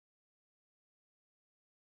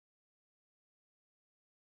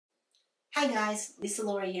Hi guys, Lisa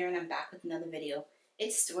Laura here and I'm back with another video.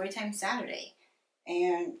 It's Storytime Saturday.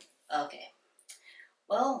 And, okay.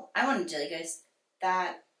 Well, I want to tell you guys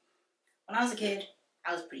that when I was a kid,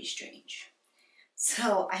 I was pretty strange.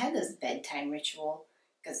 So, I had this bedtime ritual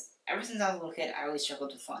because ever since I was a little kid, I always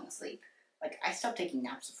struggled with falling asleep. Like, I stopped taking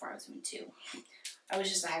naps before I was even 2. I was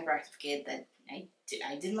just a hyperactive kid that I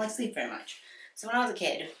didn't like sleep very much. So, when I was a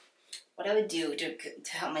kid, what I would do to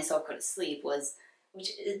help myself go to sleep was,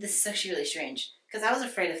 this is actually really strange, because I was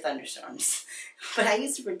afraid of thunderstorms. But I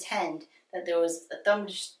used to pretend that there was a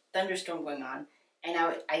thunderstorm going on, and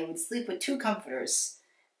I would sleep with 2 comforters.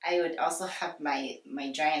 I would also have my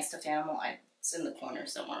giant stuffed animal. It's in the corner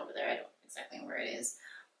somewhere over there. I don't exactly know where it is,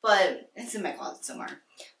 but it's in my closet somewhere.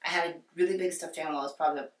 I had a really big stuffed animal. It was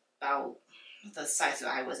probably about the size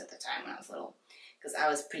that I was at the time when I was little, because I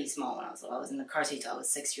was pretty small when I was little. I was in the car seat till I was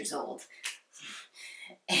 6 years old,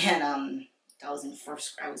 and I was in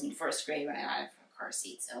first grade when I had a car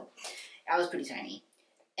seat, so I was pretty tiny.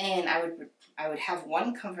 And I would have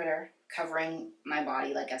one comforter covering my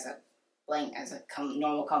body, like as a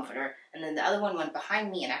normal comforter, and then the other one went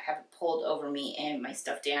behind me, and I'd have it pulled over me and my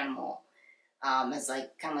stuffed animal, as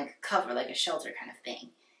like kind of like a cover, like a shelter kind of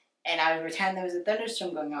thing. And I would pretend there was a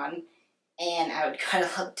thunderstorm going on, and I would cuddle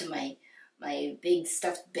up to my big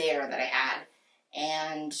stuffed bear that I had,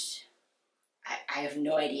 and I have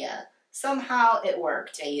no idea. Somehow it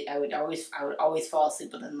worked. I would always fall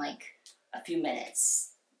asleep within like a few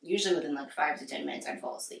minutes. Usually within like 5 to 10 minutes I'd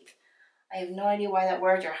fall asleep. I have no idea why that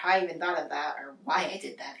worked or how I even thought of that or why I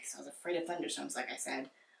did that, because I was afraid of thunderstorms, like I said.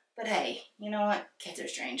 But hey, you know what? Kids are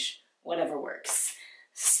strange. Whatever works.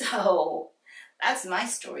 So that's my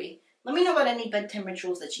story. Let me know about any bedtime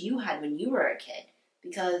rituals that you had when you were a kid,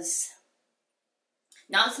 because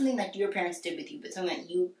not something that your parents did with you, but something that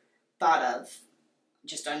you thought of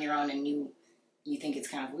just on your own, and you think it's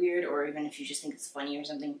kind of weird, or even if you just think it's funny or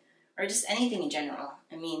something, or just anything in general.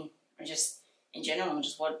 I mean, or just in general,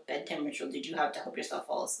 just what bedtime ritual did you have to help yourself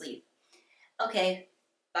fall asleep? Okay,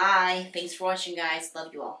 bye. Thanks for watching, guys.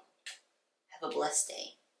 Love you all. Have a blessed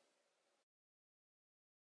day.